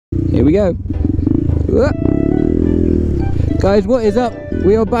Here we go. Guys, what is up?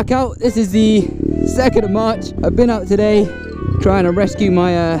 We are back out. This is the 2nd of March. I've been out today trying to rescue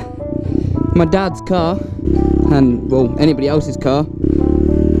my my dad's car, and well, anybody else's car,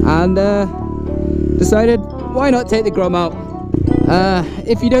 and decided why not take the Grom out.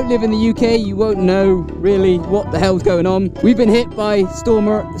 If you don't live in the UK, you won't know really what the hell's going on. We've been hit by Storm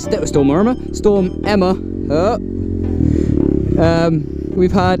Emma.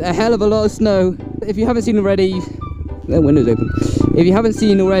 We've had a hell of a lot of snow. If you haven't seen already, the window's open. If you haven't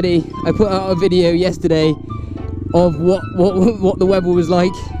seen already, I put out a video yesterday of what the weather was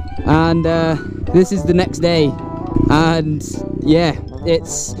like, and this is the next day, and yeah,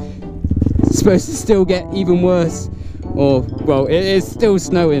 it's supposed to still get even worse, or well, it is still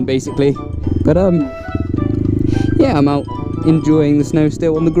snowing basically, but yeah, I'm out enjoying the snow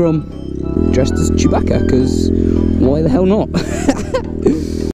still on the Grom, dressed as Chewbacca, because why the hell not?